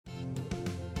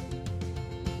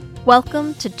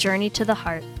Welcome to Journey to the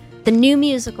Heart, the new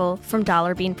musical from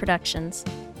Dollar Bean Productions.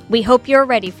 We hope you're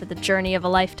ready for the journey of a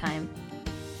lifetime.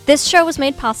 This show was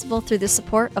made possible through the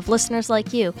support of listeners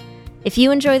like you. If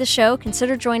you enjoy the show,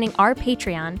 consider joining our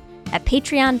Patreon at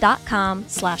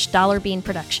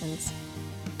patreon.com/dollarbeanproductions.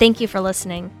 Thank you for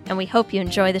listening, and we hope you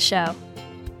enjoy the show.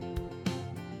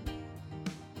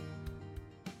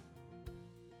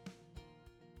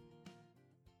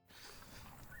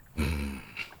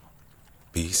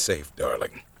 Be safe,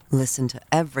 darling. Listen to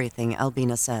everything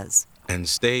Albina says. And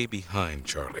stay behind,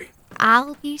 Charlie.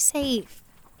 I'll be safe.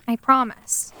 I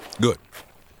promise. Good.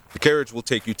 The carriage will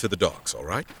take you to the docks, all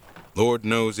right? Lord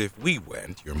knows if we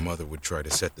went, your mother would try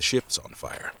to set the ships on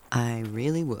fire. I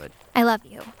really would. I love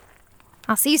you.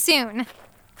 I'll see you soon.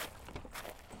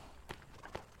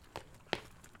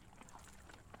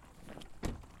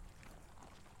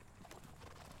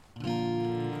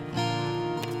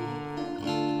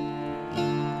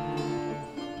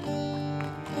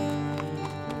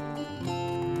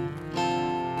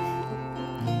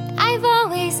 I've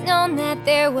always known that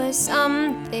there was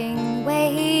something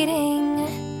waiting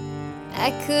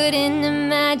I couldn't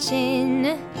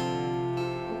imagine.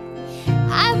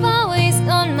 I've always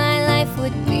known my life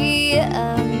would be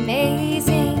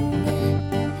amazing,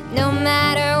 no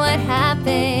matter what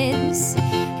happens.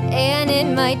 And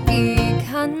it might be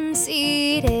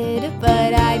conceited,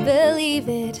 but I believe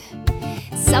it.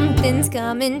 Something's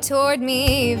coming toward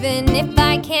me, even if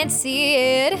I can't see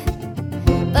it.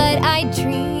 But I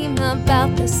dream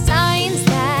about the signs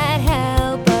that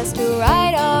help us to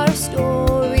write our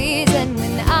stories. And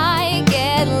when I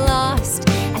get lost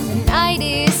and the night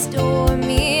is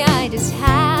stormy, I just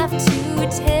have to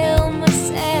tell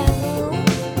myself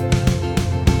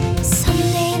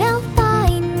someday they'll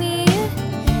find me.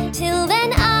 Till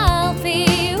then I'll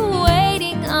be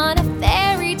waiting on a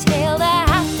fairy tale that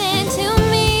happened to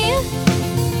me.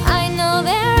 I know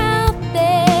they're out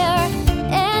there,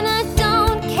 and I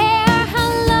don't care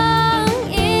how long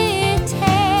it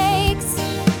takes.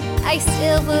 I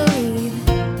still believe.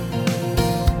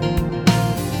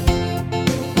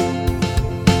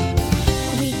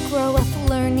 We grow up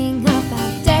learning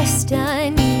about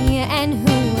destiny and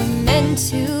who we're meant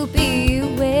to be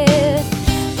with.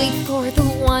 Wait for the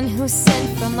one who's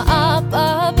sent from up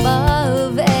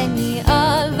above. Any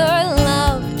other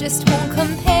love just won't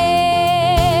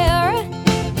compare.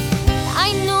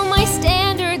 I know my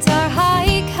standards are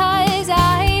high, 'cause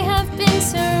I have been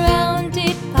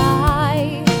surrounded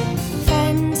by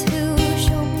friends who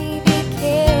show me they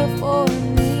care for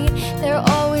me. They're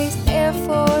always there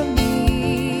for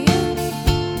me.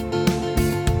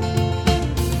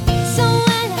 So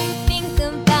when I think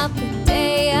about the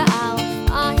day I'll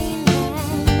find them,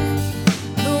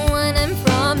 the one I'm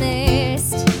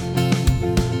promised,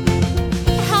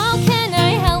 how can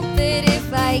I help it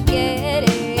if I get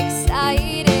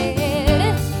excited?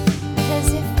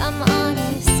 'Cause if I'm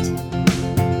honest,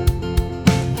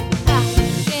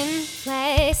 I've been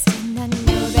blessed, and I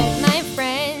know that my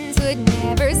friends would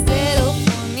never settle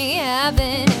for me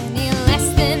having any less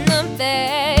than the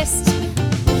best.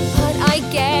 But I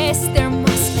guess there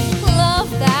must be love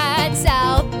that's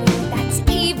out there that's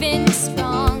even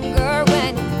stronger.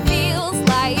 When it feels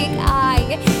like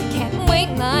I can't wait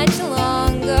much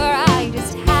longer, I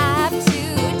just have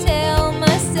to tell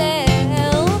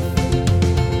myself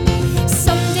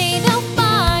someday they'll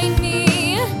find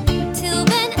me. Till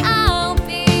then I'll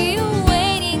be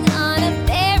waiting on a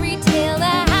fairy tale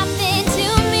that happened to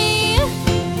me.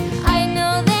 I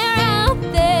know they're out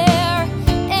there,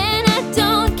 and I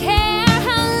don't care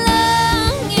how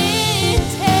long it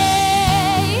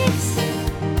takes.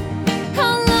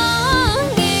 How long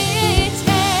it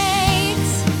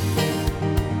takes.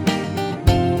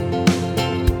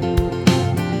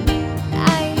 I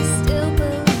still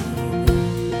believe.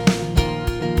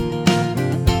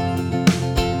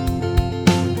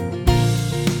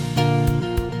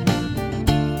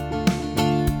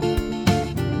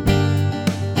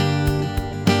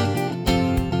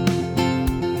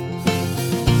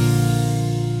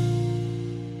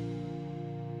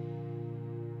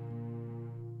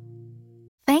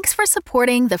 Thanks for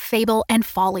supporting the Fable and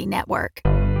Folly Network.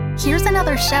 Here's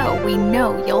another show we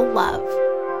know you'll love.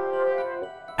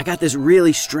 I got this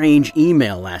really strange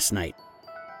email last night.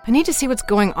 I need to see what's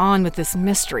going on with this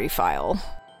mystery file.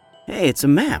 Hey, it's a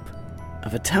map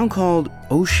of a town called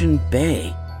Ocean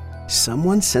Bay.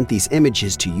 Someone sent these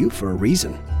images to you for a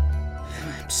reason.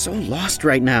 I'm so lost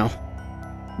right now.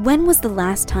 When was the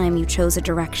last time you chose a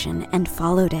direction and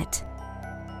followed it?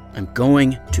 I'm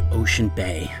going to Ocean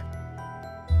Bay.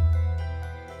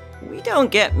 We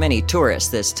don't get many tourists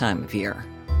this time of year.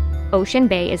 Ocean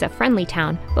Bay is a friendly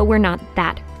town, but we're not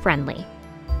that friendly.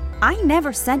 I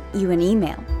never sent you an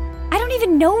email. I don't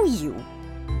even know you.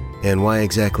 And why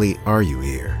exactly are you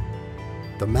here?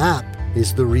 The map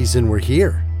is the reason we're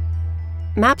here.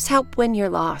 Maps help when you're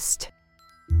lost.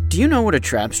 Do you know what a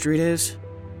trap street is?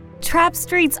 Trap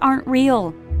streets aren't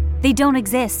real. They don't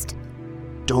exist.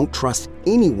 Don't trust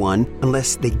anyone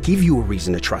unless they give you a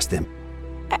reason to trust them.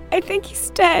 I think he's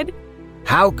dead.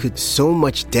 How could so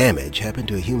much damage happen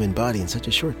to a human body in such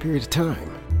a short period of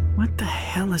time? What the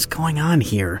hell is going on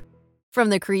here? From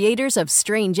the creators of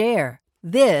Strange Air,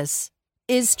 this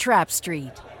is Trap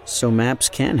Street. So maps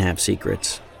can have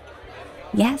secrets.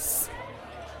 Yes.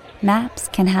 Maps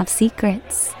can have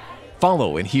secrets.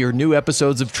 Follow and hear new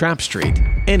episodes of Trap Street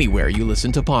anywhere you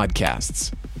listen to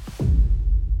podcasts.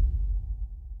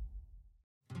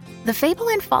 The Fable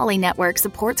and Folly Network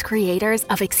supports creators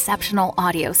of exceptional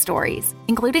audio stories,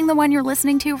 including the one you're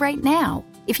listening to right now.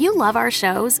 If you love our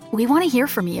shows, we want to hear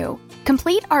from you.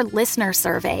 Complete our listener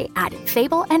survey at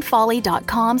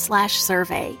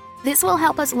fableandfolly.com/survey. This will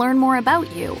help us learn more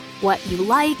about you, what you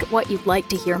like, what you'd like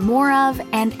to hear more of,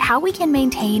 and how we can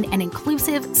maintain an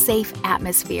inclusive, safe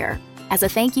atmosphere. As a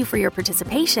thank you for your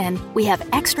participation, we have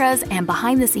extras and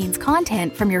behind-the-scenes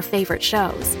content from your favorite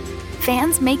shows.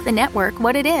 Fans make the network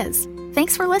what it is.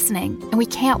 Thanks for listening, and we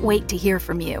can't wait to hear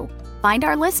from you. Find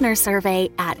our listener survey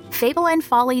at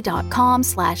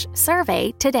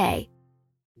fableandfolly.com/survey today.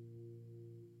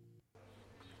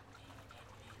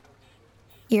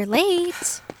 You're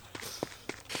late.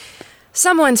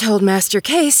 Someone told Master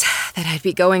Case that I'd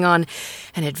be going on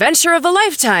an adventure of a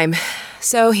lifetime,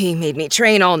 so he made me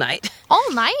train all night.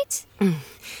 All night? He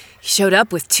showed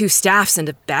up with 2 staffs and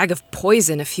a bag of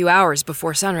poison a few hours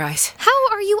before sunrise. How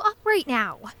are you up right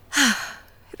now?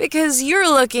 Because you're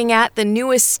looking at the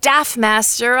newest staff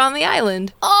master on the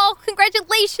island. Oh,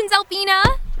 congratulations, Albina.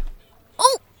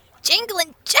 Oh,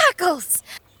 jangling jackals.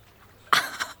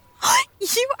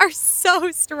 You are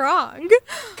so strong.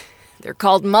 They're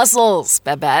called muscles,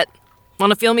 Babette.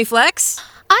 Want to feel me flex?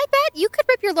 I bet you could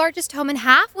rip your largest tome in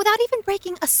half without even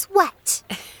breaking a sweat.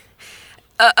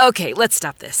 Okay, let's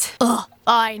stop this. Ugh,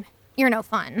 fine. You're no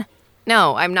fun.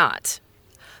 No, I'm not.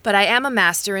 But I am a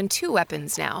master in 2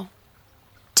 weapons now.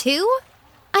 2?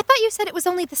 I thought you said it was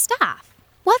only the staff.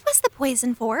 What was the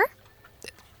poison for?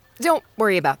 Don't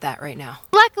worry about that right now.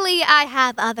 Luckily, I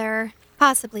have other,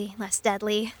 possibly less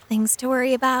deadly, things to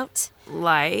worry about.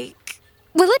 Like?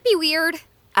 Will it be weird?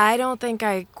 I don't think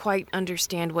I quite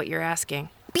understand what you're asking.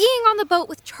 Being on the boat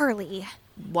with Charlie.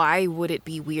 Why would it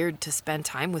be weird to spend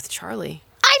time with Charlie?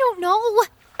 I don't know.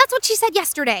 That's what she said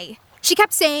yesterday. She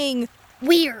kept saying,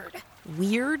 weird.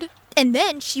 Weird? And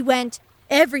then she went,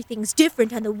 everything's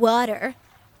different on the water.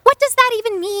 What does that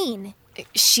even mean?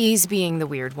 She's being the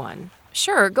weird one.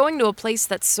 Sure, going to a place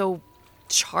that's so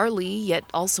Charlie, yet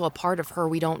also a part of her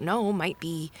we don't know, might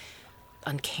be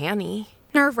uncanny.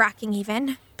 Nerve-wracking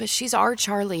even. But she's our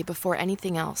Charlie before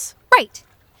anything else. Right.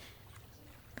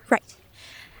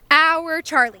 Our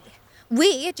Charlie.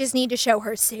 We just need to show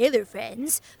her sailor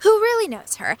friends who really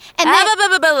knows her. And then...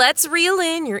 let's reel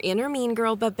in your inner mean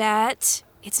girl, Babette.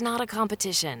 It's not a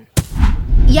competition.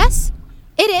 Yes,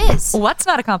 it is. What's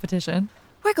not a competition?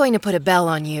 We're going to put a bell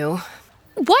on you.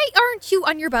 Why aren't you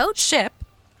on your boat? Ship.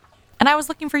 And I was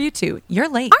looking for you 2. You're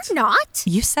late. I'm not.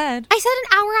 You said. I said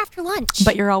an hour after lunch.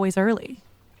 But you're always early.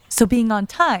 So being on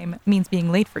time means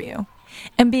being late for you.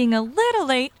 And being a little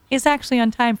late is actually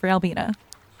on time for Albina.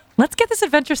 Let's get this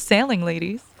adventure sailing,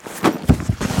 ladies.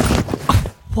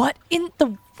 What in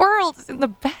the world is in the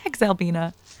bags,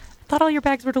 Albina? I thought all your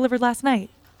bags were delivered last night.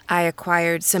 I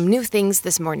acquired some new things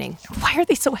this morning. Why are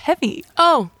they so heavy?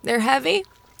 Oh, they're heavy?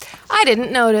 I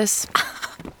didn't notice.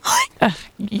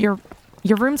 Your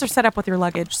rooms are set up with your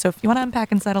luggage, so if you want to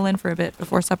unpack and settle in for a bit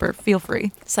before supper, feel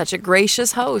free. Such a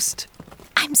gracious host.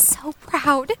 I'm so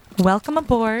proud. Welcome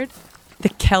aboard, the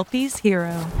Kelpie's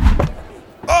hero.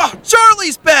 Oh,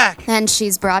 Charlie's back! And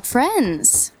she's brought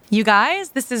friends. You guys,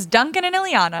 this is Duncan and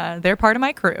Ileana. They're part of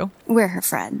my crew. We're her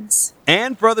friends.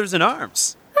 And brothers in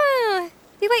arms.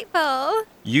 Delightful.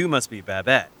 You must be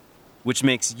Babette, which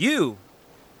makes you...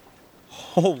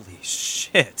 Holy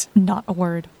shit. Not a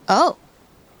word. Oh,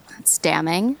 that's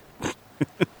damning.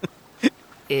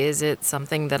 Is it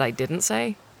something that I didn't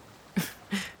say?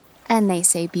 And they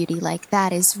say beauty like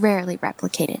that is rarely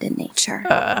replicated in nature.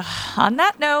 On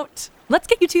that note, let's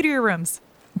get you 2 to your rooms.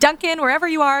 Duncan, wherever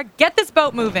you are, get this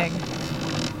boat moving.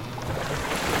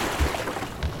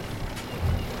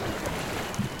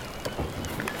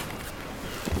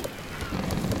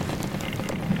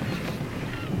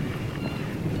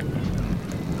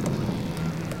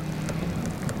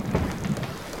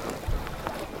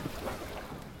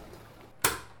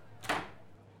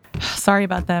 Sorry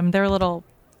about them. They're a little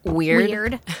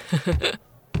weird.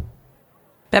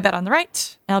 Babette on the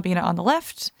right, Albina on the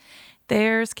left.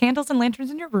 There's candles and lanterns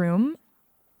in your room.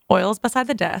 Oil's beside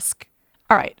the desk.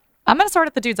 All right, I'm going to sort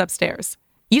out the dudes upstairs.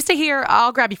 You stay here.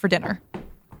 I'll grab you for dinner.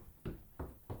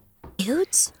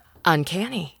 Dudes?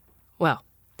 Uncanny. Well,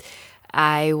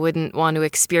 I wouldn't want to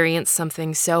experience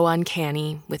something so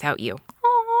uncanny without you.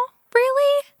 Aw,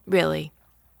 really? Really.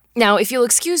 Now, if you'll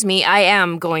excuse me, I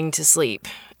am going to sleep.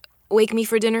 Wake me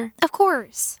for dinner? Of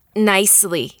course.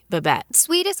 Nicely, Babette.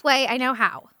 Sweetest way I know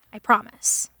how. I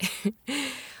promise.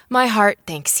 My heart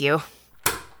thanks you.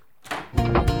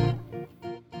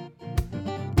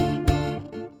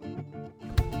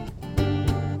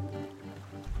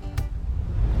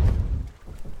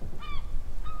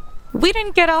 We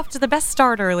didn't get off to the best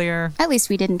start earlier. At least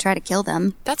we didn't try to kill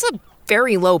them. That's a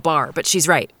very low bar, but she's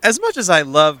right. As much as I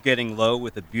love getting low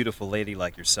with a beautiful lady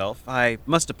like yourself, I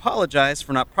must apologize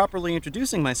for not properly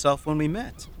introducing myself when we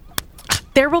met.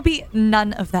 There will be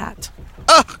none of that.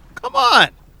 Ugh, come on!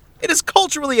 It is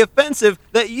culturally offensive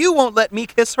that you won't let me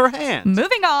kiss her hand.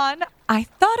 Moving on, I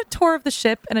thought a tour of the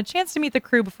ship and a chance to meet the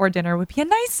crew before dinner would be a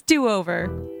nice do-over.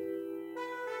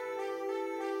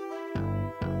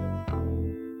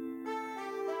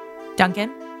 Duncan,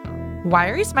 why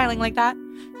are you smiling like that?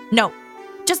 No,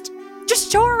 just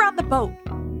show her around the boat.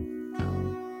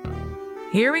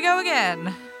 Here we go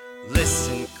again.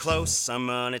 Listen close, I'm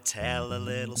gonna tell a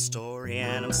little story,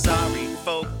 and I'm sorry,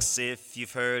 folks, if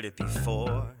you've heard it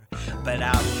before. But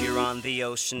out here on the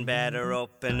ocean, better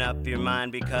open up your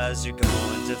mind, because you're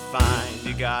going to find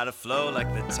you gotta flow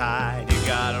like the tide. You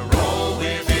gotta roll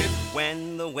with it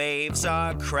when the waves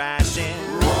are crashing.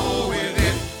 Roll with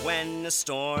it when the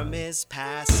storm is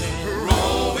passing.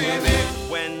 Roll with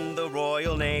it when the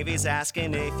Royal Navy's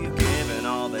asking if you've given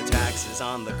all the taxes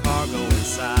on the cargo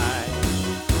inside.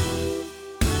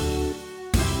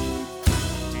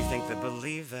 They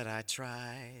believe that I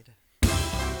tried.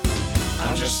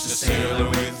 I'm just a sailor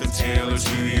with a tale or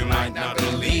two you might not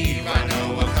believe. I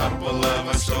know a couple of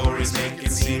our stories make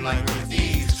it seem like we're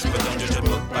thieves, but don't judge a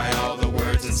book by all the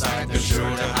words inside. They're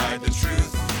sure to hide the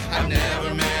truth. I've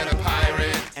never met a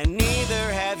pirate, and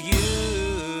neither have you.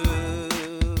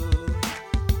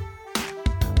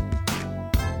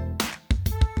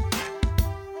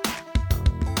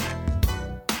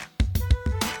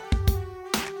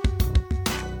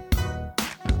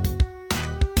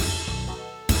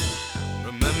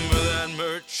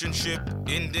 Ship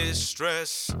in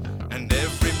distress, and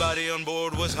everybody on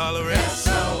board was hollering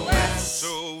SOS.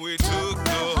 So we took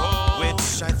the haul,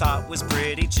 which I thought was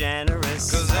pretty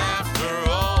generous, 'cause after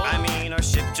all, I mean, our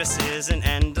ship just isn't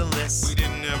endless. We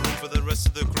didn't have room for the rest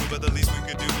of the crew, but the least we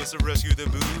could do was to rescue the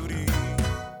booty.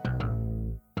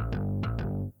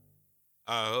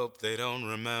 I hope they don't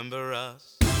remember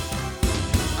us.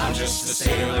 I'm just a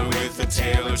sailor with a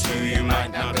tale or two you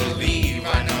might not believe.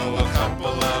 I know a couple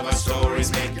of our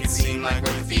stories make it seem like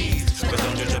we're thieves, but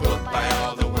don't judge a book by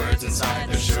all the words inside.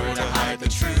 They're sure to hide the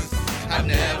truth. I've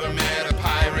never met a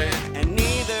pirate, and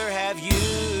neither have you.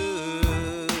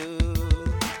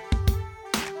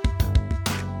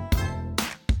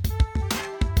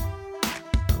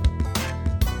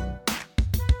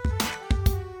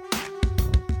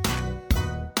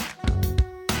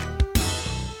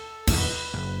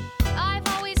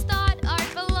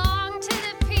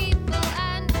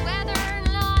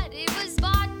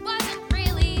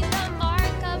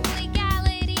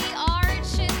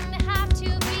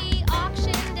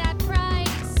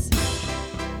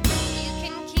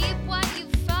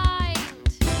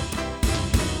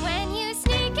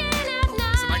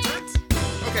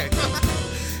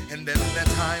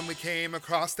 Came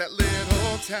across that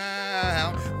little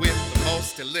town with the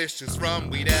most delicious rum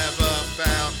we'd ever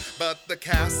found, but the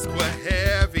casks were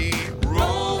heavy.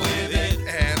 Roll with it.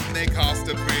 And they cost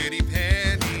a pretty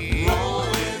penny. Roll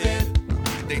with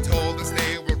it. They told us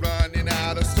they were running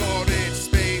out of storage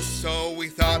space, so we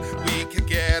thought we could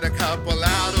get a couple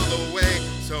out of the way.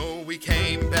 So we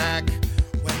came back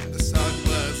when the sun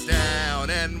was down,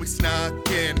 and we snuck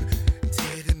in,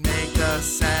 didn't make a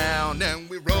sound, and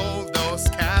we rolled those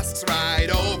casks right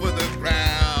over the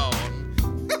ground.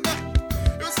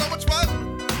 It was so much fun.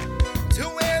 To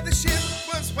where the ship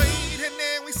was waiting,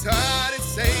 and we started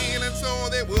sailing, so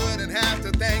they wouldn't have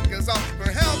to thank us all for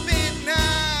helping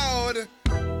out.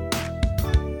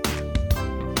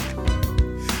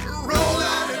 Roll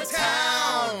out of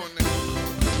town.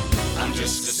 I'm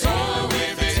just a sailor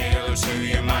with a tale or two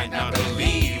you might not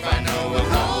believe. I know a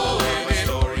couple of our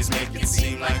stories make it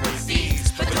seem like we're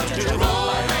thieves, but don't judge a book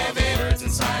by all the words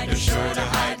inside. They're sure to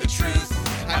hide the truth.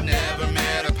 I've never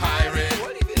met a pirate.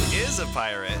 What even is a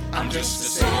pirate? I'm just a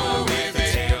sailor with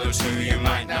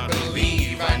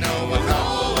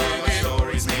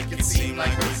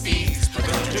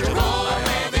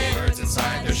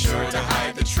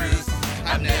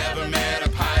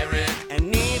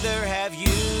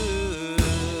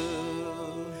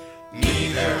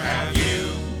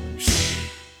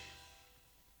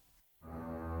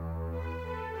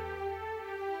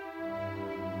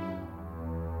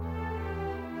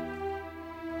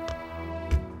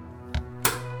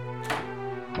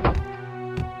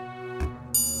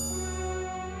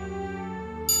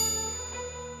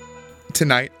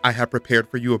Tonight, I have prepared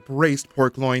for you a braised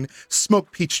pork loin,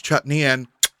 smoked peach chutney, and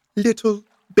little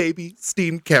baby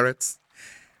steamed carrots.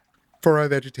 For a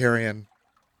vegetarian,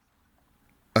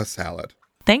 a salad.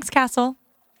 Thanks, Castle.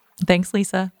 Thanks,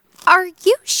 Lisa. Are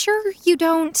you sure you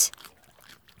don't?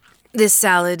 This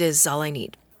salad is all I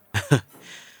need.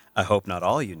 I hope not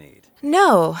all you need.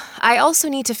 No, I also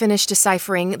need to finish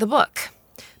deciphering the book.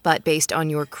 But based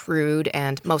on your crude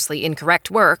and mostly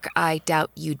incorrect work, I doubt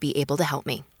you'd be able to help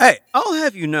me. Hey, I'll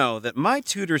have you know that my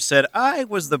tutor said I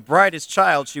was the brightest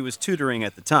child she was tutoring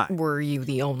at the time. Were you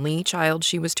the only child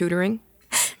she was tutoring?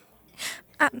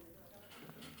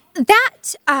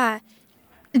 That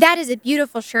is a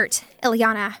beautiful shirt,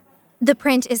 Ileana. The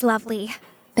print is lovely.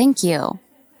 Thank you.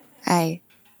 I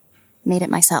made it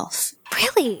myself.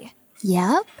 Really?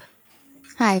 Yep.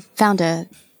 I found a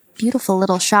beautiful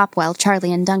little shop while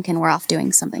Charlie and Duncan were off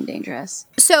doing something dangerous.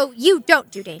 So you don't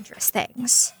do dangerous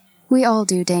things? We all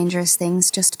do dangerous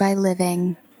things just by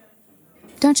living.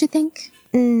 Don't you think?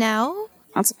 No.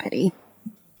 That's a pity.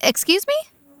 Excuse me?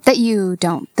 That you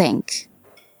don't think.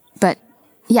 But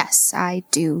yes, I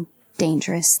do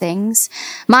dangerous things.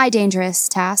 My dangerous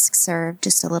tasks are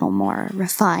just a little more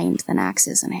refined than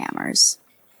axes and hammers.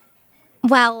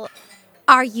 Well,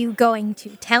 are you going to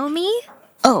tell me?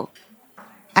 Oh,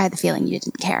 I had the feeling you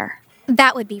didn't care.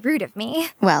 That would be rude of me.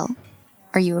 Well,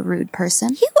 are you a rude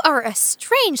person? You are a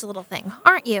strange little thing,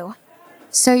 aren't you?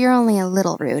 So you're only a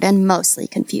little rude and mostly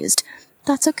confused.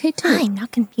 That's okay too. I'm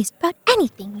not confused about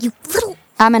anything, you little...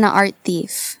 I'm an art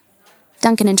thief.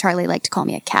 Duncan and Charlie like to call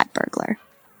me a cat burglar.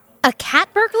 A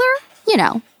cat burglar? You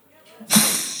know.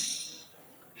 It's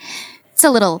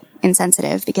a little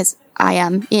insensitive because I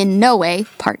am in no way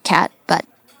part cat, but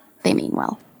they mean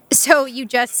well. So you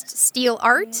just steal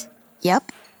art?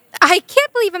 Yep. I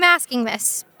can't believe I'm asking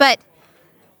this, but...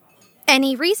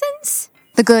 Any reasons?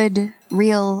 The good,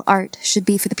 real art should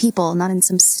be for the people, not in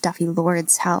some stuffy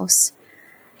lord's house.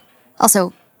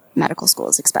 Also, medical school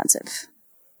is expensive.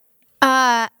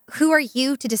 Who are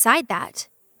you to decide that?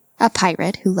 A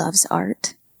pirate who loves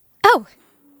art. Oh,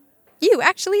 you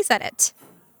actually said it.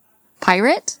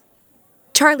 Pirate?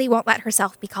 Charlie won't let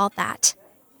herself be called that.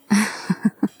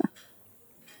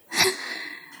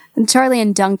 Charlie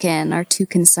and Duncan are too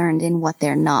concerned in what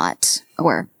they're not,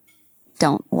 or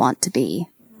don't want to be.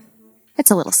 It's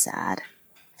a little sad.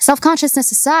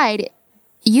 Self-consciousness aside,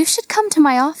 you should come to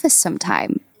my office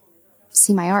sometime.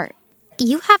 See my art.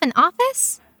 You have an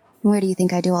office? Where do you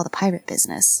think I do all the pirate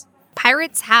business?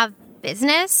 Pirates have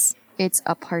business? It's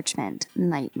a parchment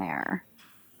nightmare.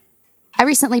 I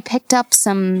recently picked up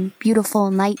some beautiful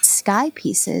night sky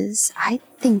pieces I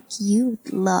think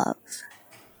you'd love.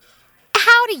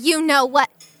 How do you know what...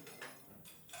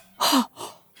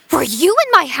 Were you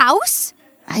in my house?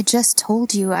 I just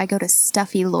told you I go to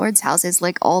stuffy lords' houses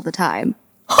like all the time.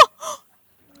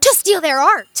 To steal their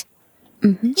art?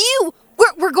 Mm-hmm. You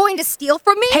were going to steal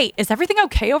from me? Hey, is everything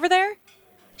okay over there?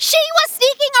 She was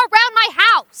sneaking around my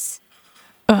house!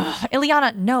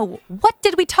 Ileana, no. What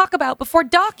did we talk about before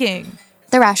docking?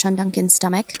 The rash on Duncan's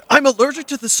stomach. I'm allergic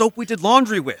to the soap we did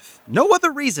laundry with. No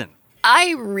other reason.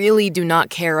 I really do not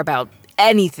care about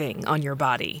anything on your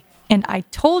body. And I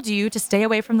told you to stay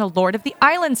away from the Lord of the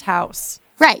Island's house.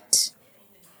 Right.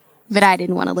 But I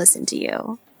didn't want to listen to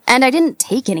you. And I didn't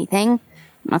take anything.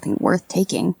 Nothing worth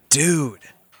taking. Dude,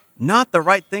 not the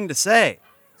right thing to say.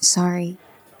 Sorry.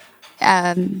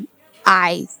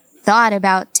 I thought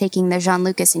about taking the Jean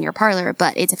Lucas in your parlor,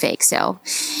 but it's a fake, so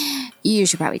you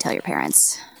should probably tell your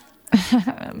parents.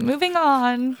 Moving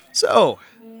on. So,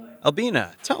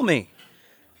 Albina, tell me,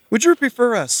 would you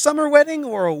prefer a summer wedding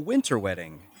or a winter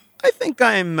wedding? I think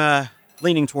I'm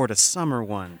leaning toward a summer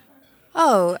one.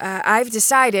 Oh, I've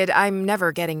decided I'm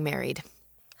never getting married.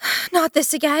 Not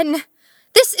this again.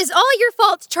 This is all your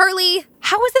fault, Charlie.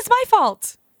 How is this my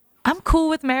fault? I'm cool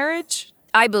with marriage.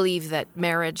 I believe that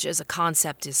marriage as a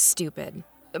concept is stupid.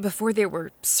 Before there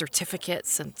were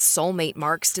certificates and soulmate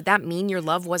marks, did that mean your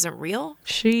love wasn't real?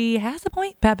 She has a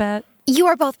point, Babette. You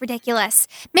are both ridiculous.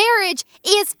 Marriage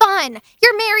is fun.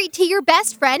 You're married to your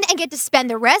best friend and get to spend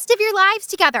the rest of your lives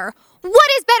together. What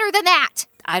is better than that?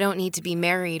 I don't need to be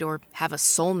married or have a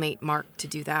soulmate mark to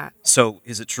do that. So,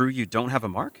 is it true you don't have a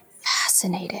mark?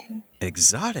 Fascinating.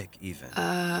 Exotic, even.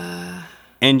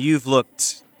 And you've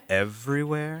looked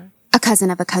everywhere? A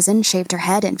cousin of a cousin shaved her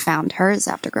head and found hers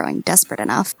after growing desperate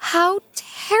enough. How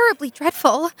terribly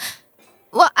dreadful.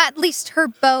 Well, at least her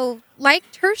beau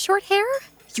liked her short hair.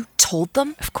 You told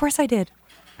them? Of course I did.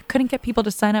 I couldn't get people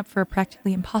to sign up for a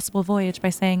practically impossible voyage by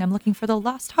saying I'm looking for the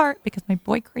lost heart because my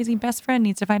boy-crazy best friend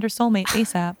needs to find her soulmate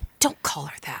ASAP. Don't call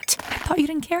her that. I thought you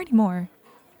didn't care anymore.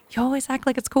 You always act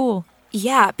like it's cool.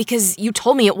 Yeah, because you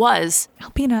told me it was.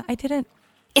 Albina, I didn't.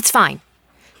 It's fine.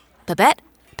 Babette,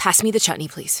 pass me the chutney,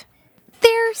 please.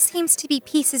 There seems to be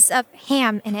pieces of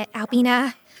ham in it,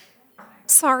 Albina.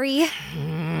 Sorry.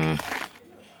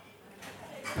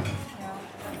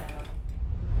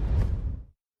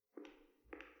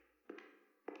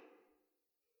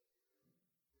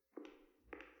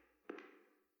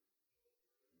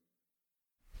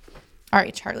 All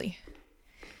right, Charlie.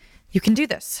 You can do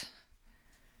this.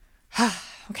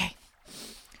 Okay.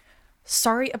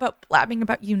 Sorry about blabbing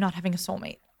about you not having a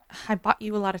soulmate. I bought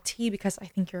you a lot of tea because I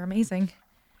think you're amazing.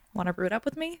 Want to brew it up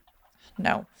with me?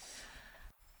 No.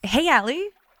 Hey, Allie.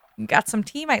 Got some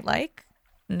tea you might like.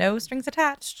 No strings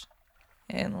attached.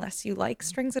 Unless you like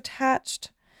strings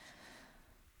attached.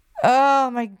 Oh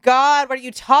my God, what are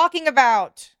you talking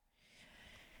about?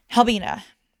 Albina,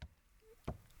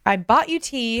 I bought you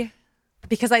tea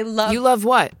because I love... You love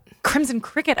what? Crimson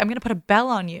Cricket. I'm going to put a bell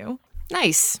on you.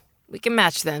 Nice. We can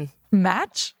match then.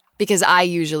 Match? Because I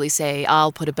usually say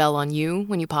I'll put a bell on you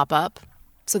when you pop up.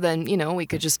 So then, we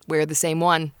could just wear the same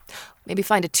one. Maybe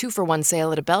find a 2-for-1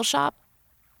 sale at a bell shop.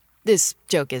 This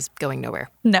joke is going nowhere.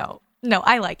 No,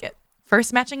 I like it.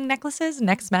 First matching necklaces,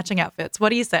 next matching outfits. What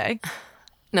do you say?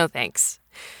 No thanks.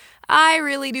 I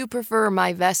really do prefer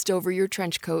my vest over your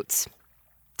trench coats.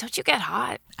 Don't you get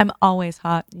hot? I'm always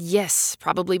hot. Yes,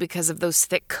 probably because of those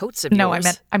thick coats of yours. No, I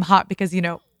meant I'm hot because,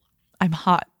 I'm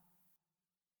hot.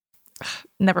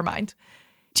 Never mind.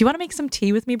 Do you want to make some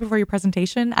tea with me before your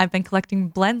presentation? I've been collecting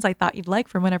blends I thought you'd like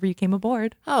from whenever you came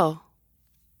aboard. Oh,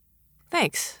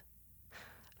 thanks.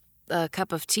 A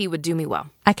cup of tea would do me well.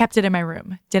 I kept it in my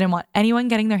room. Didn't want anyone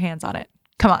getting their hands on it.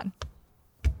 Come on.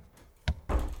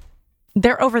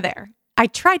 They're over there. I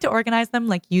tried to organize them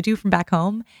like you do from back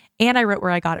home, and I wrote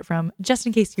where I got it from, just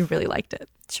in case you really liked it.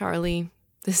 Charlie,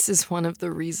 this is one of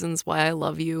the reasons why I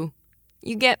love you.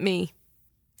 You get me.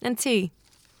 And tea.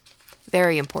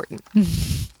 Very important.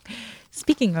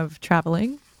 Speaking of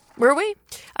traveling... Were we?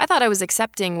 I thought I was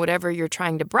accepting whatever you're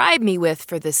trying to bribe me with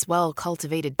for this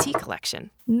well-cultivated tea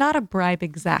collection. Not a bribe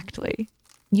exactly.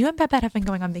 You and Babette have been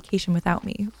going on vacation without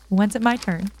me. When's it my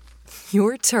turn?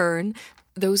 Your turn?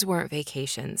 Those weren't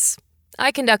vacations.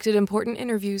 I conducted important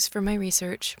interviews for my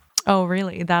research. Oh,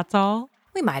 really? That's all?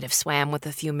 We might have swam with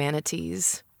a few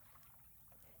manatees.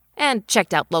 And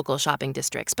checked out local shopping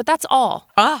districts, but that's all.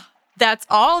 That's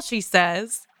all, she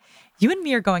says. You and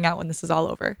me are going out when this is all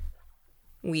over.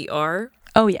 We are?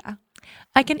 Oh, yeah.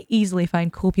 I can easily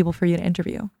find cool people for you to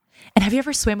interview. And have you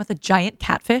ever swam with a giant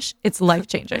catfish? It's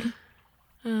life-changing.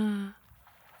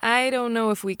 I don't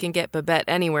know if we can get Babette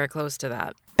anywhere close to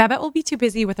that. Babette will be too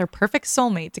busy with her perfect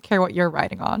soulmate to care what you're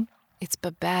riding on. It's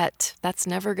Babette. That's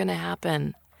never going to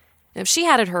happen. If she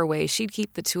had it her way, she'd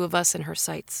keep the two of us in her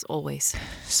sights always.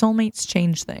 Soulmates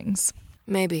change things.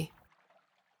 Maybe.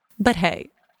 But hey,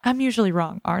 I'm usually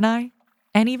wrong, aren't I?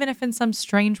 And even if in some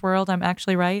strange world I'm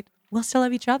actually right, we'll still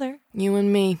have each other. You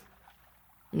and me.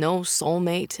 No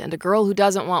soulmate and a girl who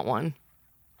doesn't want one.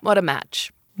 What a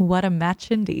match. What a match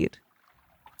indeed.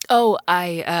 Oh,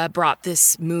 I brought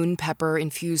this moon pepper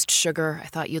infused sugar I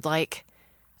thought you'd like.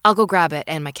 I'll go grab it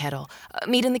and my kettle.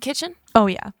 Meet in the kitchen? Oh,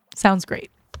 yeah. Sounds great.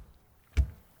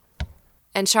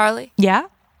 And Charlie? Yeah?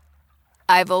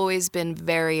 I've always been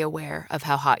very aware of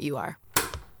how hot you are.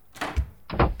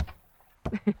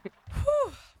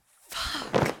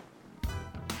 Fuck.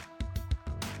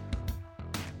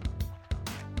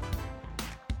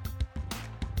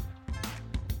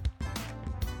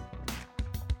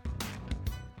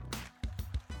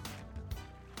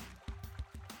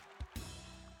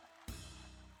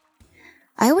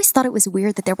 I always thought it was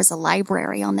weird that there was a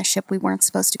library on the ship we weren't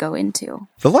supposed to go into.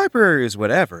 The library is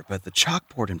whatever, but the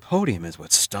chalkboard and podium is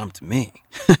what stumped me.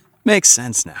 Makes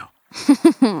sense now.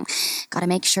 Gotta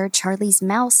make sure Charlie's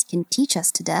mouse can teach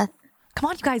us to death.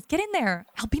 Come on, you guys, get in there.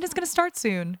 Albina's gonna start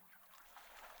soon.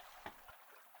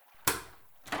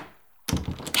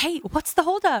 Hey, what's the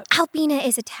holdup? Albina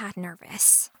is a tad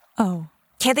nervous. Oh.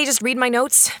 Can't they just read my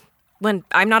notes when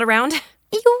I'm not around?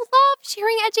 You love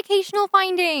sharing educational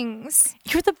findings.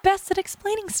 You're the best at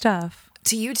explaining stuff.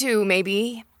 To you two,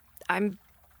 maybe. I'm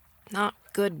not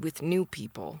good with new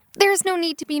people. There's no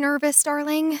need to be nervous,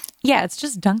 darling. Yeah, it's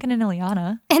just Duncan and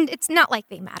Ileana. And it's not like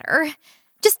they matter.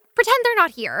 Just pretend they're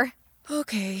not here.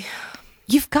 Okay.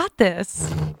 You've got this.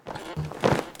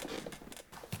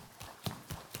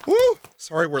 Woo!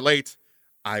 Sorry we're late.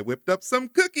 I whipped up some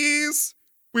cookies.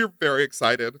 We're very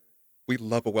excited. We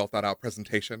love a well-thought-out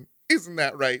presentation. Isn't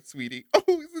that right, sweetie? Oh,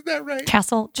 isn't that right?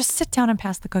 Castle, just sit down and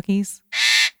pass the cookies.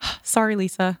 Sorry,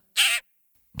 Lisa.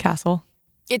 Castle.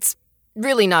 It's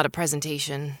really not a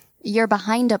presentation. You're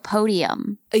behind a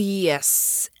podium.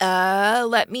 Yes.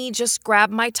 Let me just grab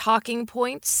my talking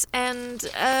points and,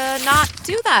 not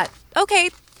do that. Okay.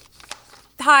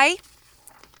 Hi.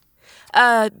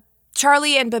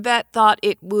 Charlie and Babette thought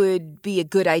it would be a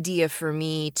good idea for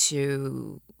me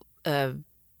to,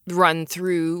 run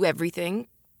through everything.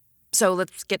 So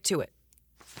let's get to it.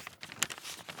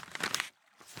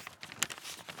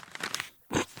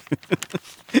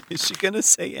 Is she gonna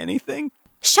say anything?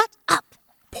 Shut up.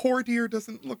 Poor dear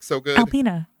doesn't look so good.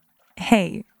 Albina,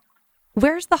 hey,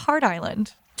 where's the Heart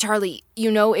Island? Charlie,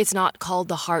 you know it's not called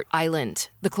the Heart Island.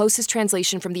 The closest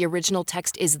translation from the original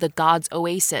text is the God's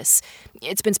Oasis.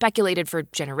 It's been speculated for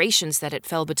generations that it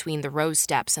fell between the Rose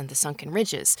Steppes and the Sunken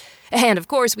Ridges. And of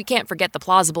course, we can't forget the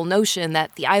plausible notion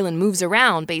that the island moves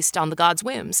around based on the god's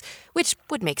whims, which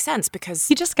would make sense because...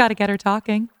 You just gotta get her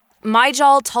talking.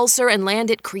 Myjal, Tulser, and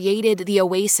Landit created the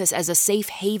Oasis as a safe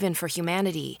haven for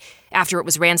humanity. After it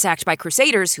was ransacked by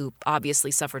Crusaders, who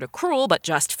obviously suffered a cruel but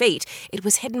just fate, it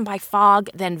was hidden by fog,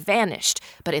 then vanished.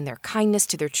 But in their kindness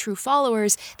to their true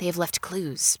followers, they have left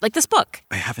clues, like this book.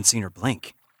 I haven't seen her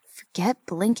blink. Forget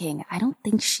blinking. I don't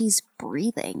think she's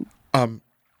breathing.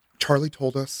 Charlie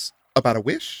told us about a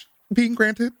wish being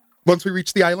granted once we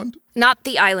reach the island. Not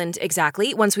the island,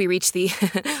 exactly. Once we reach the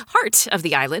heart of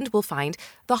the island, we'll find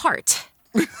the heart.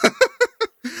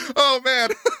 Oh, man.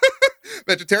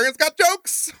 Vegetarians got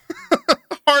jokes.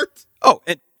 Heart. Oh,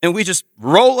 and we just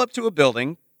roll up to a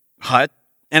building, hut,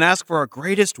 and ask for our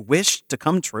greatest wish to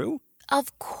come true?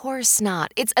 Of course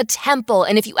not. It's a temple,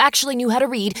 and if you actually knew how to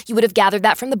read, you would have gathered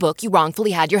that from the book you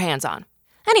wrongfully had your hands on.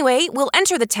 Anyway, we'll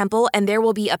enter the temple, and there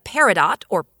will be a peridot,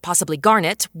 or possibly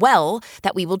garnet, well,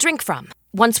 that we will drink from.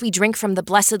 Once we drink from the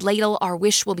blessed ladle, our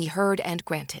wish will be heard and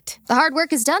granted. The hard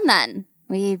work is done then.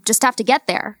 We just have to get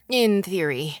there. In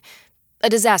theory. A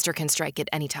disaster can strike at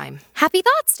any time. Happy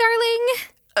thoughts,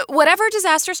 darling. Whatever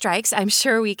disaster strikes, I'm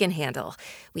sure we can handle.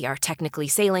 We are technically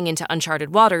sailing into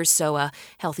uncharted waters, so a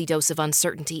healthy dose of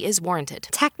uncertainty is warranted.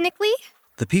 Technically?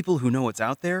 The people who know what's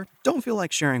out there don't feel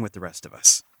like sharing with the rest of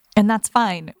us. And that's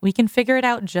fine. We can figure it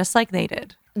out just like they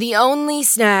did. The only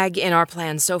snag in our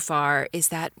plan so far is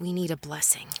that we need a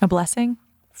blessing. A blessing?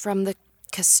 From the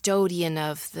custodian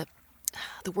of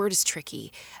the word is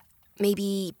tricky.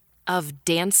 Maybe of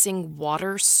dancing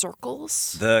water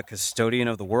circles? The custodian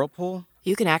of the whirlpool?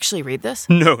 You can actually read this?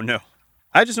 No.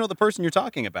 I just know the person you're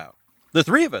talking about. The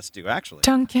three of us do, actually.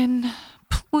 Duncan,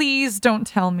 please don't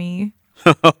tell me.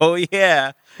 Oh,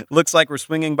 yeah. Looks like we're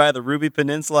swinging by the Ruby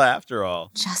Peninsula after all.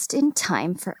 Just in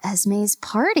time for Esme's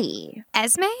party.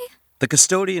 Esme? The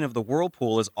custodian of the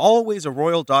whirlpool is always a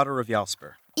royal daughter of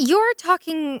Yalspur. You're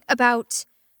talking about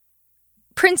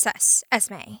Princess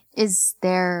Esme. Is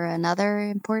there another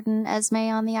important Esme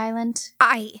on the island?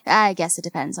 I guess it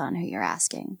depends on who you're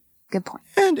asking. Good point.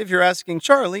 And if you're asking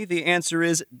Charlie, the answer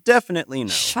is definitely no.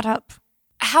 Shut up.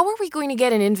 How are we going to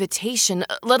get an invitation,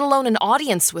 let alone an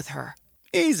audience with her?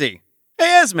 Easy.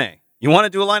 Hey, Esme, you want to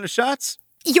do a line of shots?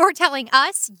 You're telling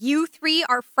us you three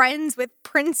are friends with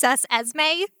Princess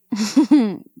Esme?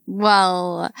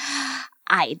 Well,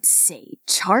 I'd say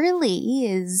Charlie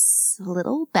is a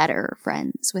little better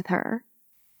friends with her.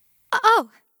 Oh.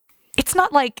 It's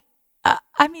not like,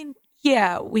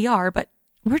 yeah, we are, but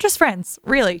we're just friends,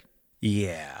 really.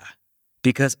 Yeah,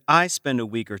 because I spend a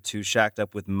week or two shacked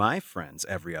up with my friends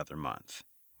every other month.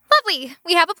 Lovely.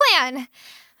 We have a plan.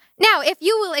 Now, if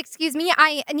you will excuse me,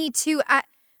 I need to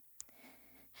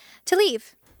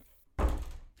leave.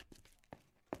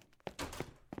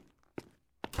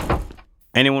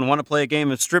 Anyone want to play a game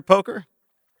of strip poker?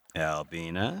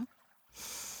 Albina?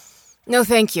 No,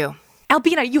 thank you.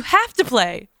 Albina, you have to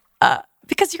play.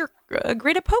 Because you're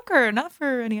great at poker, not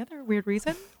for any other weird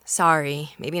reason.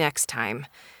 Sorry, maybe next time.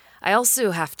 I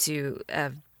also have to,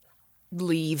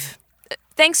 leave.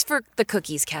 Thanks for the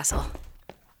cookies, Castle.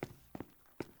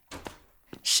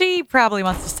 She probably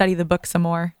wants to study the book some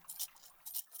more.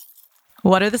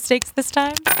 What are the stakes this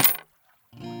time?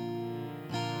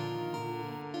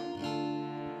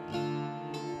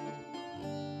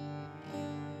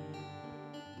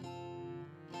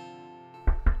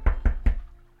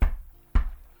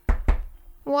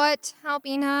 What,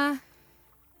 Albina?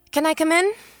 Can I come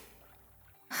in?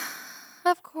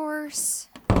 Of course.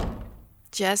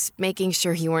 Just making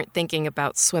sure you weren't thinking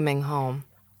about swimming home.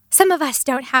 Some of us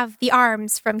don't have the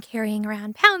arms from carrying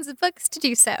around pounds of books to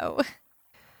do so.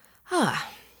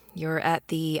 You're at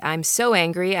the I'm so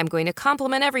angry, I'm going to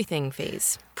compliment everything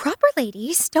phase. Proper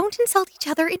ladies don't insult each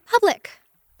other in public.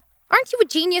 Aren't you a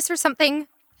genius or something?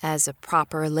 As a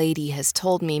proper lady has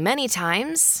told me many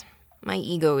times, my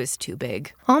ego is too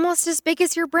big. Almost as big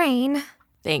as your brain.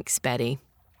 Thanks, Betty.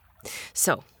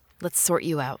 So, let's sort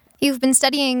you out. You've been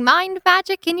studying mind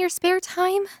magic in your spare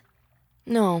time?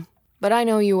 No, but I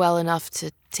know you well enough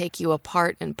to take you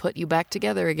apart and put you back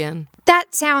together again.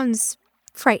 That sounds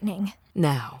frightening.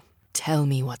 Now, tell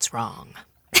me what's wrong.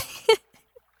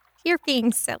 You're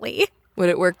being silly. Would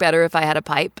it work better if I had a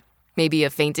pipe? Maybe a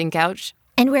fainting couch?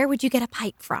 And where would you get a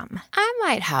pipe from? I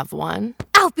might have one.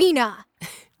 Albina!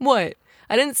 What?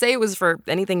 I didn't say it was for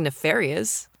anything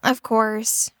nefarious. Of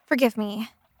course. Forgive me.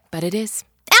 But it is.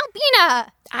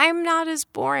 Albina! I'm not as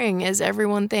boring as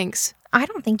everyone thinks. I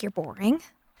don't think you're boring.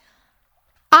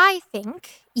 I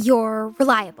think you're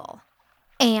reliable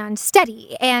and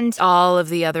steady and... all of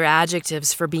the other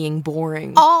adjectives for being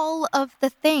boring. all of the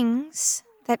things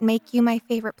that make you my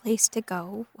favorite place to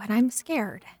go when I'm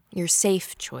scared. Your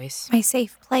safe choice. My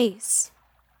safe place.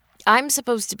 I'm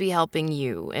supposed to be helping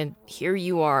you, and here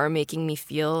you are making me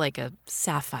feel like a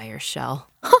sapphire shell.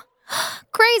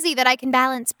 Crazy that I can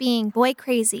balance being boy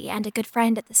crazy and a good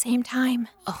friend at the same time.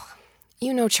 Oh,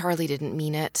 you know Charlie didn't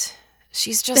mean it.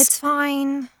 She's just... It's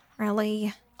fine,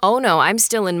 really. Oh no, I'm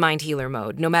still in mind healer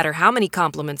mode, no matter how many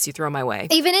compliments you throw my way.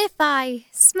 Even if I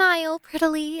smile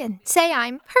prettily and say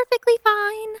I'm perfectly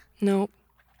fine. Nope,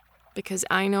 because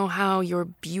I know how your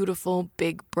beautiful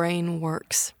big brain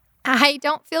works. I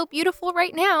don't feel beautiful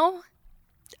right now.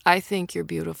 I think you're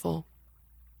beautiful.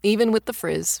 Even with the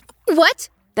frizz. What?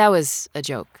 That was a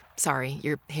joke. Sorry,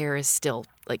 your hair is still,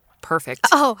 perfect.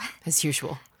 Oh. As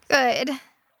usual. Good.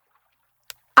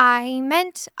 I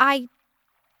meant I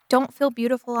don't feel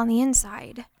beautiful on the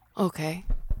inside. Okay.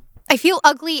 I feel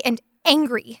ugly and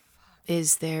angry.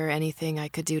 Is there anything I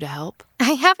could do to help?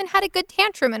 I haven't had a good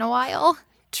tantrum in a while.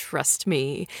 Trust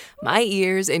me, my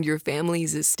ears and your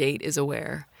family's estate is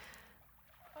aware.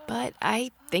 But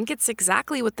I think it's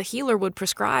exactly what the healer would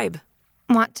prescribe.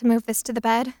 Want to move this to the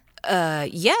bed?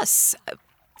 Yes.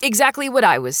 Exactly what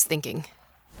I was thinking.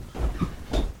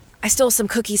 I stole some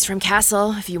cookies from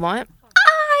Castle, if you want.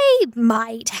 I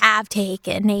might have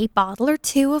taken a bottle or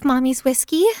two of Mommy's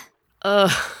whiskey.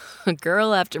 A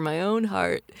girl after my own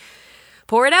heart.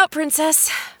 Pour it out,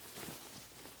 princess.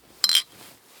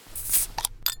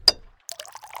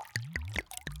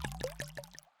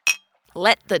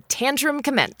 Let the tantrum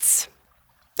commence.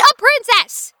 A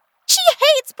princess! She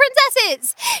hates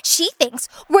princesses! She thinks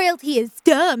royalty is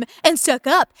dumb and stuck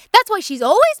up. That's why she's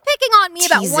always picking on me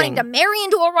about wanting to marry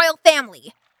into a royal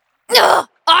family. Ugh,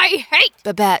 I hate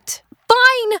Babette.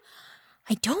 Fine.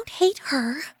 I don't hate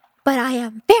her, but I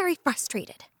am very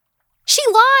frustrated. She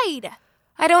lied.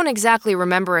 I don't exactly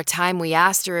remember a time we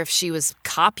asked her if she was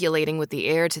copulating with the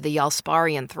heir to the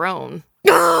Yalsparian throne.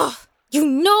 Ugh, you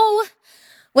know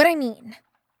what I mean.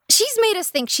 She's made us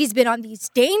think she's been on these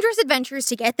dangerous adventures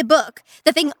to get the book,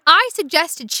 the thing I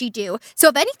suggested she do, so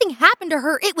if anything happened to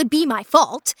her, it would be my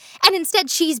fault. And instead,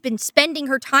 she's been spending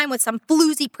her time with some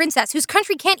floozy princess whose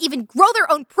country can't even grow their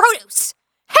own produce.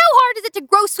 How hard is it to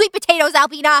grow sweet potatoes,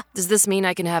 Albina? Does this mean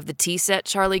I can have the tea set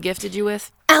Charlie gifted you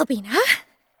with? Albina,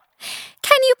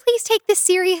 can you please take this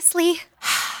seriously?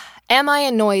 Am I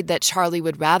annoyed that Charlie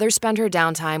would rather spend her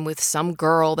downtime with some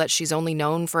girl that she's only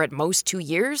known for at most 2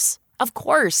 years? Of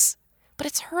course. But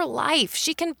it's her life.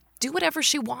 She can do whatever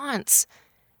she wants,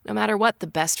 no matter what the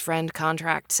best friend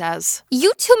contract says.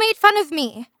 You two made fun of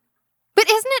me. But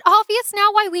isn't it obvious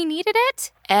now why we needed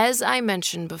it? As I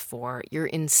mentioned before, you're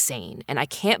insane, and I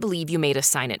can't believe you made us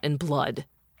sign it in blood.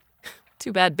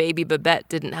 Too bad baby Babette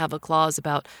didn't have a clause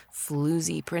about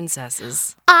floozy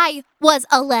princesses. I was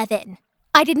 11.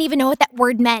 I didn't even know what that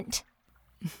word meant.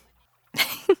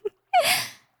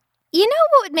 You know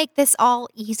what would make this all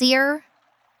easier?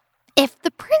 If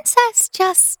the princess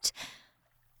just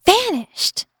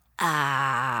vanished.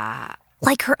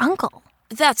 Like her uncle.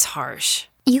 That's harsh.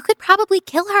 You could probably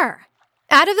kill her.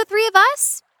 Out of the three of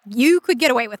us, you could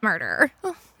get away with murder.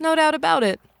 Oh, no doubt about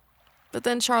it. But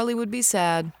then Charlie would be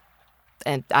sad.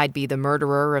 And I'd be the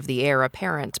murderer of the heir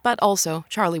apparent, but also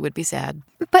Charlie would be sad.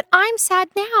 But I'm sad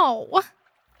now.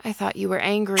 I thought you were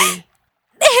angry.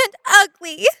 And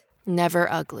ugly.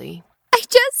 Never ugly.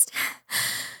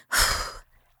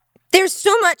 There's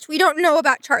so much we don't know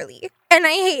about Charlie, and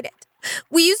I hate it.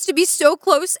 We used to be so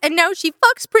close, and now she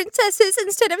fucks princesses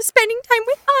instead of spending time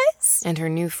with us. And her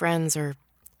new friends are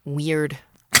weird.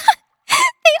 They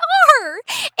are!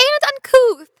 And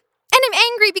uncouth. And I'm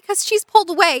angry because she's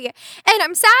pulled away. And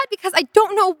I'm sad because I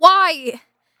don't know why.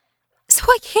 So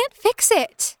I can't fix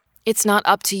it. It's not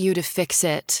up to you to fix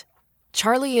it.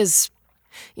 Charlie is...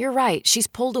 You're right, she's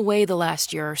pulled away the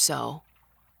last year or so.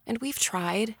 And we've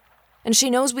tried. And she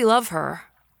knows we love her.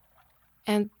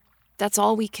 And that's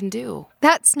all we can do.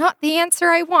 That's not the answer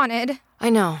I wanted.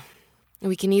 I know.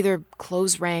 We can either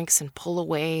close ranks and pull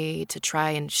away to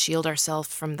try and shield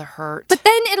ourselves from the hurt. But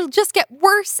then it'll just get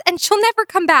worse and she'll never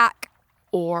come back.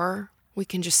 Or we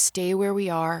can just stay where we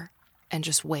are and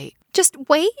just wait. Just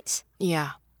wait?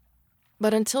 Yeah.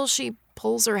 But until she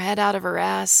pulls her head out of her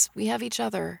ass, we have each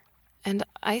other. And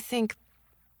I think...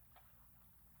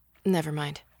 Never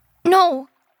mind. No.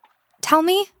 Tell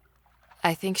me.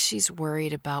 I think she's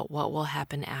worried about what will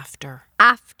happen after.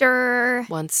 After?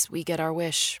 Once we get our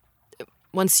wish.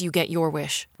 Once you get your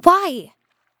wish. Why?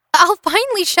 I'll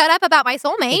finally shut up about my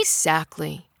soulmate.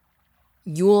 Exactly.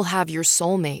 You'll have your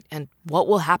soulmate, and what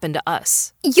will happen to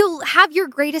us? You'll have your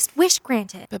greatest wish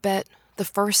granted. Babette, the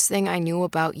first thing I knew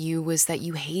about you was that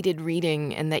you hated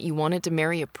reading and that you wanted to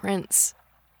marry a prince.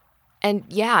 And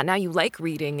yeah, now you like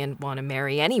reading and want to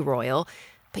marry any royal,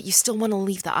 but you still want to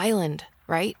leave the island,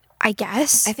 right? I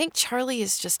guess. I think Charlie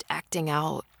is just acting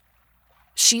out.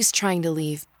 She's trying to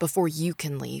leave before you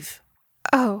can leave.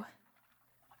 Oh.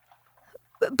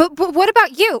 But what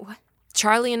about you?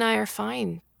 Charlie and I are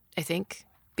fine, I think,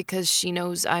 because she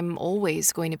knows I'm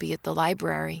always going to be at the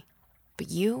library. But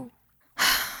you? I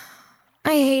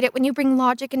hate it when you bring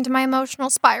logic into my emotional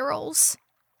spirals.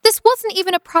 This wasn't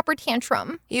even a proper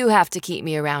tantrum. You have to keep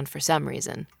me around for some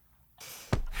reason.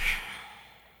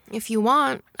 If you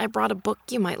want, I brought a book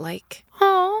you might like.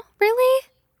 Oh, really?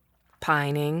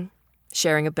 Pining,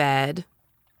 sharing a bed,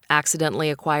 accidentally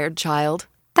acquired child.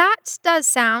 That does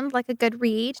sound like a good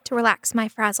read to relax my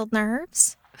frazzled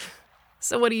nerves.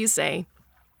 So what do you say?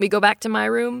 We go back to my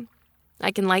room?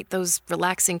 I can light those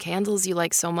relaxing candles you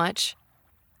like so much.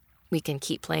 We can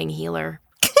keep playing healer.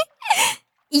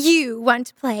 You want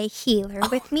to play healer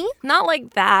with me? Not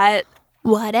like that.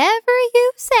 Whatever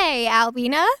you say,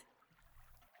 Albina.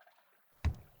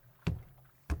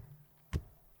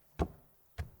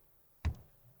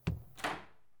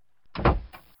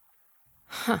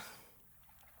 Huh.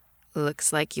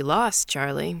 Looks like you lost,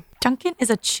 Charlie. Duncan is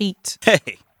a cheat.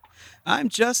 Hey, I'm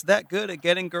just that good at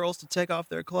getting girls to take off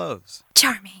their clothes.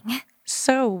 Charming.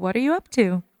 So, what are you up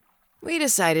to? We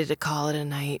decided to call it a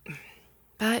night,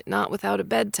 but not without a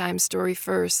bedtime story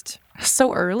first.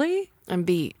 So early? I'm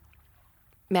beat.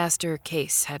 Master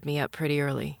Case had me up pretty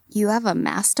early. You have a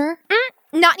master?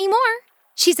 Not anymore.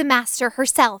 She's a master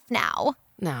herself now.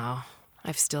 No,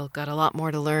 I've still got a lot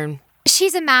more to learn.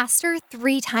 She's a master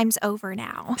 3 times over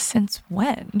now. Since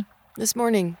when? This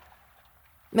morning.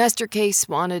 Master Case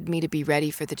wanted me to be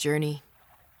ready for the journey.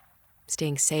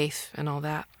 Staying safe and all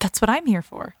that. That's what I'm here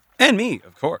for. And me,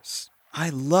 of course. I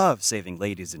love saving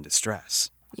ladies in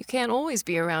distress. You can't always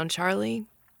be around, Charlie.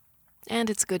 And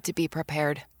it's good to be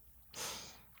prepared.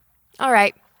 All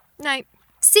right. Night.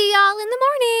 See y'all in the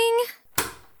morning.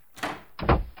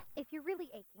 If you're really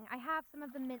aching, I have some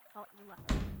of the mint salt you love.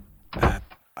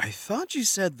 I thought you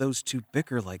said those two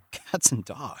bicker like cats and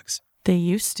dogs. They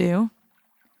used to.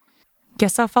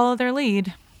 Guess I'll follow their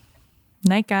lead.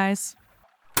 Night, guys.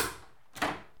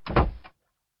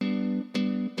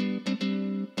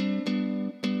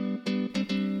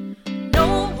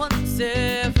 No one's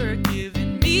ever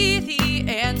given me the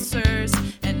answers,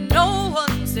 and no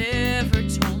one's ever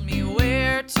told me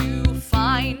where to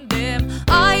find them.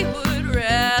 I would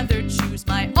rather choose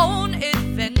my own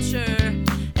adventure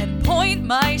and point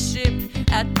my ship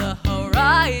at the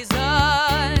horizon.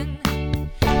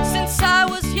 Since I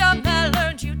was young, I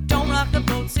learned you don't rock the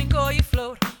boat, sink or you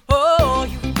float. Oh,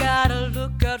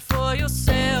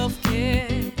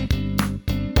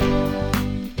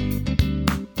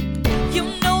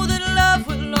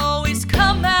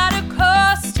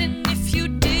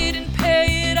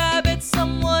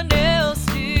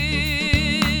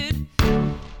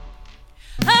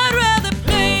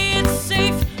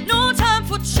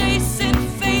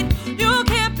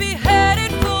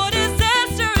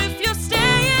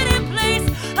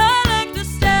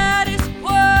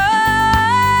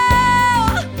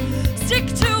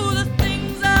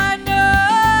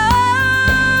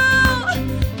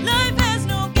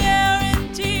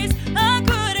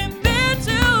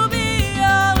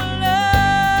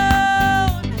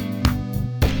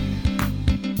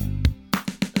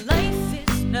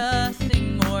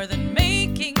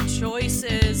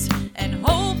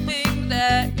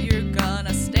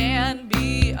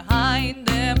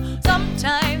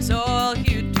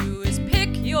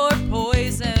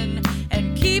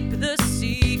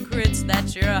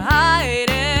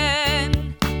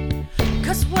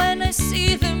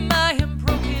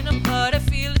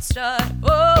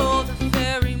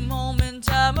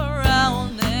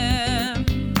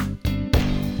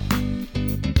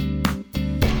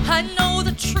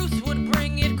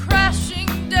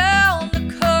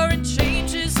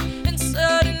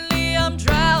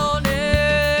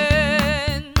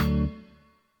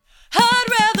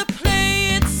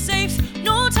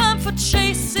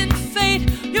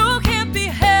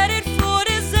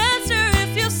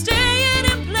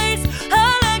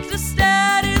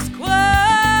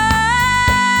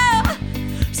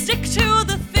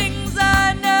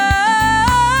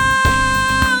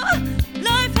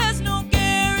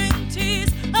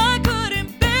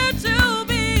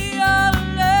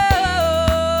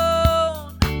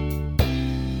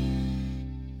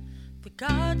 The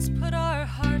gods put our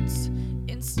hearts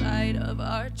inside of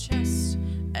our chest,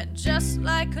 and just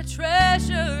like a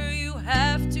treasure you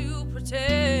have to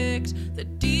protect. The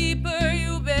deeper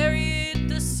you bury it,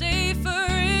 the safer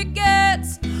it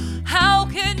gets. How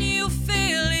can you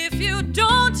fail if you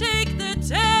don't take the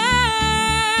test?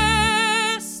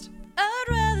 I'd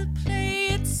rather play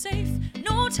it safe,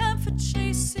 no time for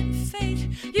chasing fate.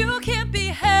 You can't be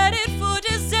headed for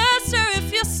disaster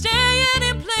if you're staying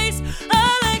in place.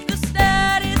 I like the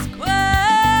status quo.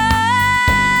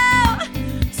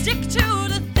 Stick to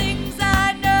the things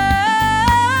I know.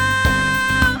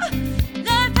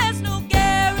 Life has no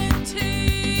guarantees.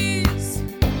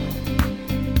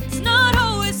 It's not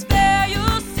always fair,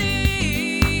 you'll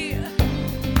see.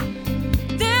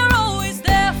 They're always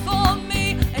there for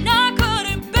me, and I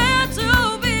couldn't bear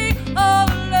to be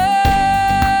alone.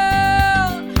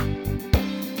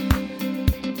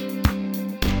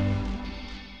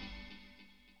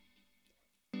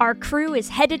 Our crew is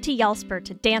headed to Yalspur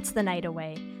to dance the night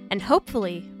away, and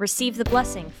hopefully receive the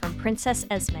blessing from Princess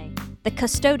Esme, the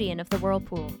custodian of the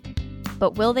whirlpool.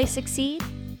 But will they succeed?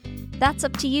 That's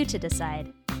up to you to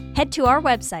decide. Head to our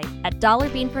website at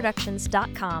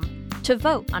dollarbeanproductions.com to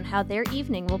vote on how their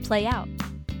evening will play out.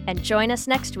 And join us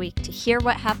next week to hear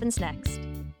what happens next.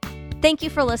 Thank you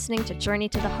for listening to Journey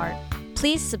to the Heart.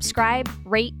 Please subscribe,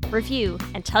 rate, review,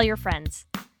 and tell your friends.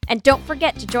 And don't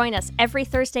forget to join us every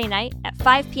Thursday night at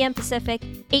 5 p.m. Pacific,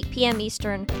 8 p.m.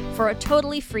 Eastern for a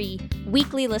totally free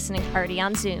weekly listening party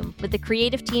on Zoom with the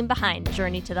creative team behind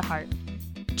Journey to the Heart.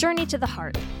 Journey to the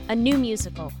Heart, a new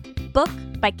musical. Book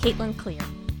by Caitlin Clear.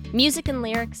 Music and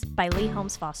lyrics by Lee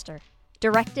Holmes Foster.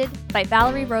 Directed by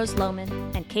Valerie Rose Lohman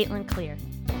and Caitlin Clear.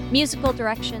 Musical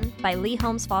direction by Lee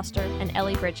Holmes Foster and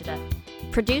Ellie Brigida.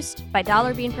 Produced by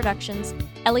Dollar Bean Productions,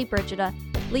 Ellie Brigida,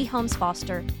 Lee Holmes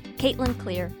Foster, Caitlin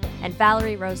Clear, and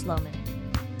Valerie Rose Lohman.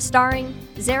 Starring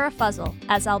Zara Fuzzle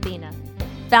as Albina,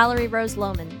 Valerie Rose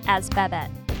Lohman as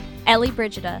Babette, Ellie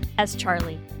Brigida as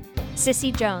Charlie,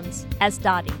 Sissy Jones as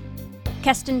Dottie,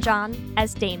 Keston John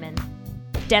as Damon,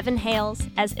 Devin Hales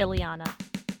as Ileana,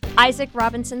 Isaac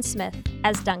Robinson Smith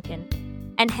as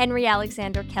Duncan, and Henry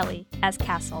Alexander Kelly as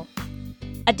Castle.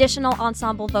 Additional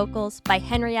ensemble vocals by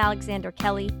Henry Alexander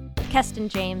Kelly, Keston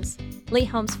James, Lee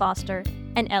Holmes Foster,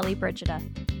 and Ellie Brigida.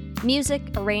 Music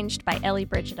arranged by Ellie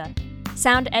Brigida.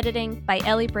 Sound editing by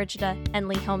Ellie Brigida and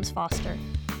Lee Holmes Foster.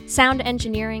 Sound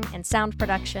engineering and sound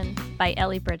production by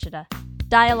Ellie Brigida.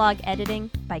 Dialogue editing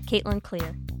by Caitlin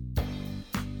Clear.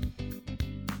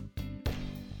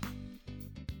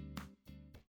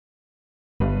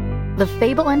 The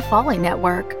Fable and Folly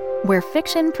Network, where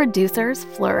fiction producers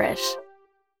flourish.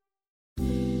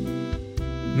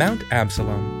 Mount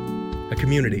Absalom, a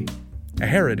community, a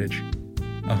heritage,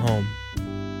 a home.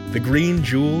 The green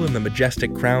jewel in the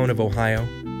majestic crown of Ohio,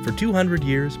 for 200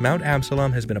 years, Mount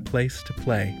Absalom has been a place to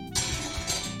play.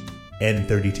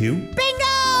 N32.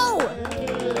 Bingo!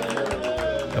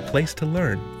 A place to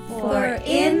learn. For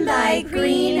in thy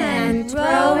green and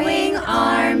growing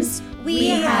arms, we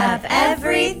have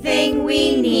everything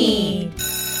we need.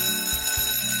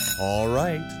 All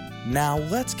right, now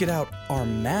let's get out our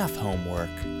math homework.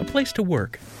 A place to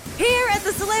work. Here at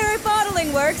the Solari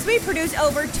Bottling Works, we produce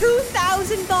over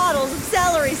 2,000 bottles of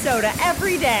celery soda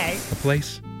every day. A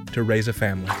place to raise a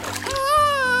family.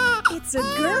 It's a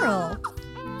girl.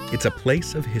 It's a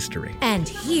place of history. And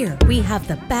here we have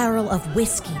the barrel of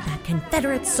whiskey that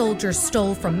Confederate soldiers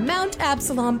stole from Mount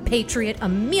Absalom patriot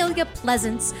Amelia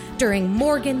Pleasance during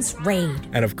Morgan's raid.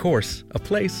 And of course, a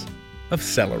place of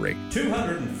celery.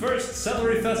 201st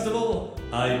Celery Festival,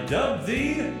 I dub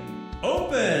thee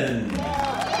Open!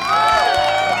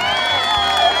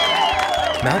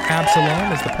 Mount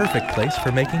Absalom is the perfect place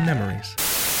for making memories.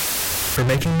 For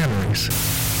making memories.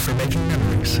 For making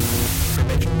memories. For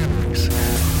making memories.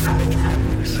 For making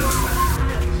memories.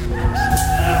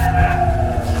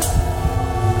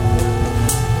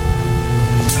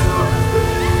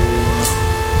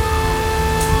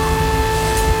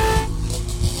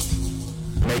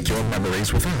 Make your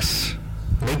memories with us.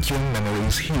 Make your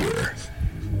memories here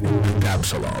in Mount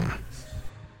Absalom.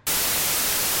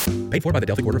 Paid for by the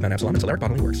Delphic Order of Mount Absalom and Solaric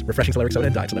Bottling Works. Refreshing Solaric Soda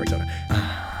and Diet Solaric Soda.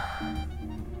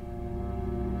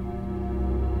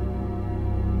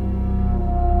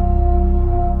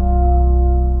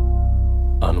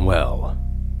 Unwell,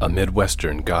 a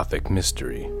Midwestern Gothic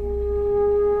mystery.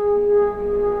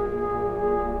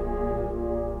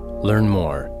 Learn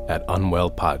more at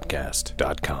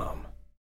unwellpodcast.com.